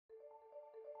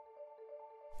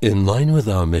In line with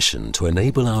our mission to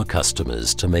enable our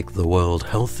customers to make the world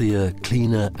healthier,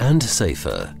 cleaner and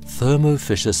safer, Thermo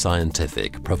Fisher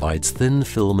Scientific provides thin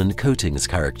film and coatings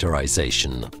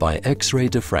characterization by X-ray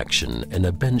diffraction in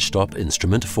a benchtop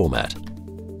instrument format.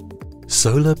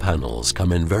 Solar panels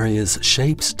come in various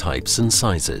shapes, types and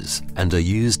sizes and are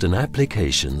used in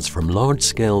applications from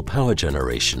large-scale power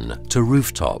generation to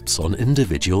rooftops on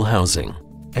individual housing.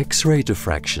 X-ray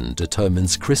diffraction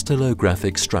determines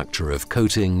crystallographic structure of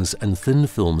coatings and thin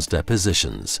films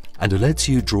depositions and lets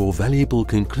you draw valuable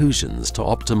conclusions to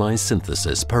optimize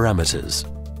synthesis parameters.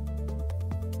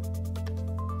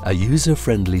 A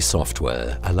user-friendly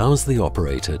software allows the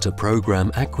operator to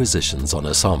program acquisitions on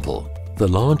a sample. The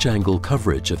large angle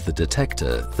coverage of the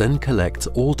detector then collects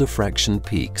all diffraction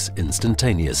peaks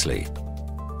instantaneously.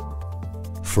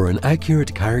 For an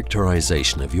accurate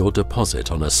characterization of your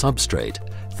deposit on a substrate,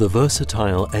 the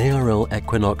versatile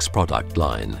ARLEQUINOX product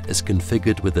line is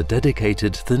configured with a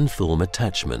dedicated thin film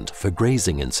attachment for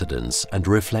grazing incidence and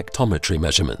reflectometry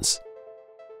measurements.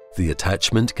 The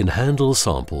attachment can handle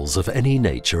samples of any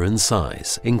nature and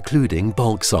size, including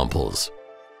bulk samples.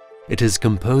 It is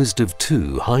composed of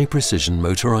two high-precision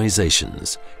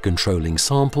motorizations, controlling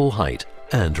sample height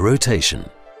and rotation.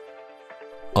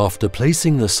 After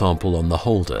placing the sample on the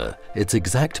holder, its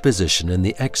exact position in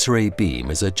the X-ray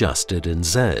beam is adjusted in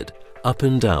Z, up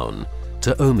and down,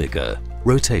 to omega,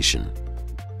 rotation.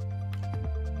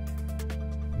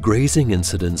 Grazing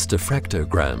incidence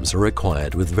diffractograms are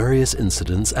required with various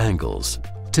incidence angles,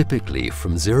 typically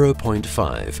from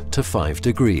 0.5 to 5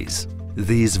 degrees.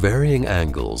 These varying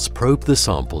angles probe the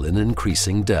sample in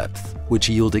increasing depth, which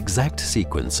yield exact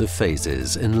sequence of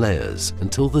phases in layers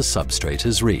until the substrate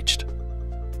is reached.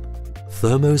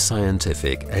 Thermo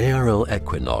Scientific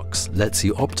ARLEQUINOX lets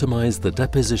you optimize the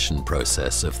deposition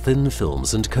process of thin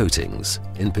films and coatings,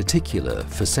 in particular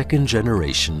for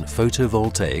second-generation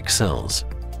photovoltaic cells.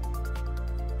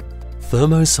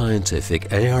 Thermo Scientific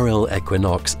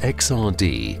ARLEQUINOX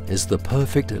XRD is the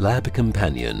perfect lab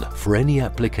companion for any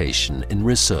application in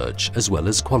research as well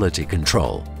as quality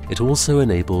control. It also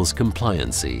enables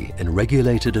compliancy in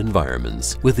regulated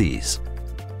environments with ease.